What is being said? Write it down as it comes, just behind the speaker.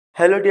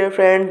Hello dear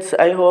friends,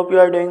 I hope you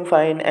are doing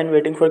fine and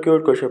waiting for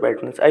cute crochet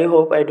patterns. I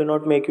hope I do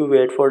not make you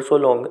wait for so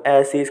long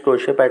as these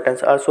crochet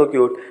patterns are so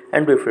cute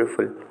and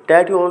beautiful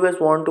that you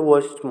always want to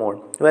watch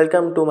more.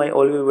 Welcome to my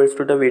all viewers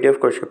to the video of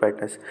crochet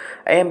patterns.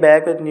 I am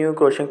back with new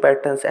crochet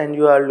patterns and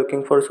you are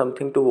looking for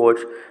something to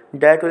watch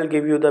that will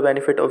give you the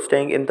benefit of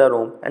staying in the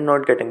room and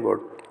not getting bored.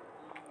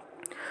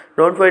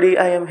 Don't worry,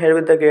 I am here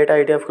with the great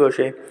idea of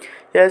crochet.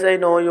 Yes, I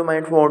know you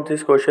might want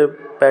these crochet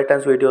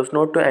patterns videos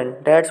not to end.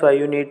 That's why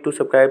you need to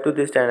subscribe to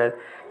this channel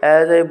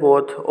as I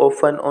both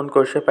often on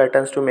crochet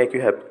patterns to make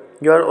you happy.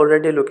 You are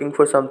already looking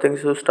for something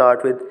to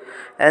start with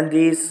and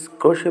these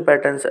crochet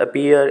patterns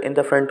appear in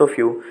the front of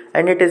you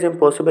and it is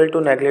impossible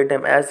to neglect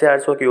them as they are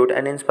so cute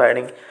and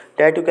inspiring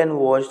that you can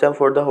watch them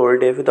for the whole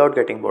day without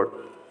getting bored.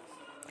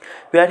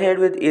 We are here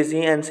with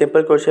easy and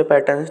simple crochet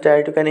patterns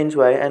that you can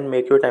enjoy and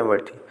make your time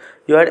worthy.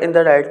 You are in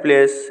the right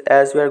place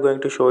as we are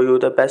going to show you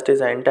the best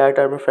design that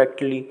are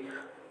perfectly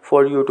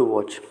for you to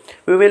watch.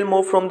 We will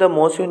move from the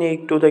most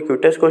unique to the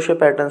cutest crochet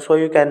pattern so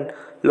you can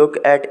look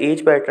at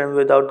each pattern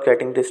without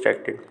getting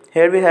distracted.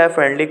 Here we have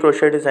friendly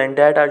crochet designs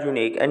that are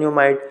unique and you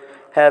might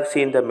have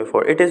seen them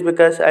before. It is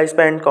because I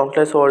spent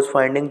countless hours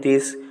finding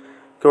these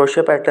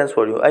crochet patterns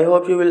for you. I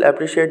hope you will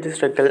appreciate this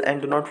struggle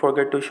and do not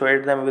forget to share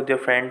them with your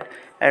friend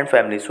and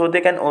family so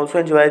they can also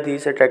enjoy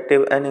these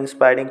attractive and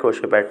inspiring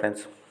crochet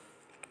patterns.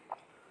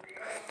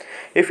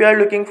 If you are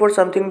looking for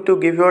something to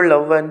give your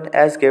loved one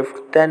as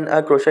gift, then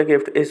a crochet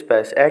gift is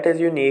best. It is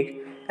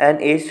unique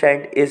and each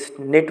strand is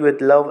knit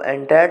with love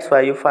and that's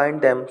why you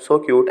find them so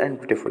cute and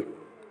beautiful.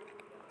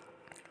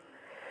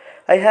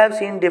 I have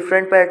seen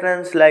different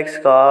patterns like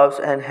scarves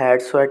and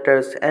hats,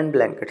 sweaters and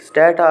blankets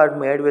that are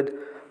made with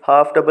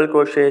half double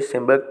crochet,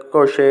 single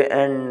crochet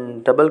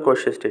and double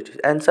crochet stitches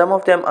and some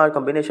of them are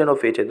combination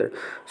of each other.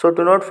 So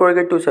do not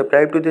forget to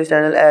subscribe to this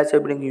channel as I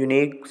bring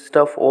unique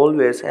stuff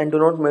always and do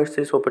not miss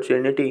this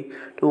opportunity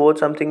to watch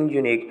something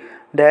unique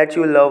that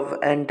you love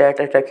and that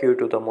attract you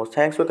to the most.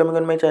 Thanks for coming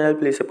on my channel.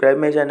 Please subscribe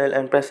my channel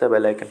and press the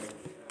bell icon.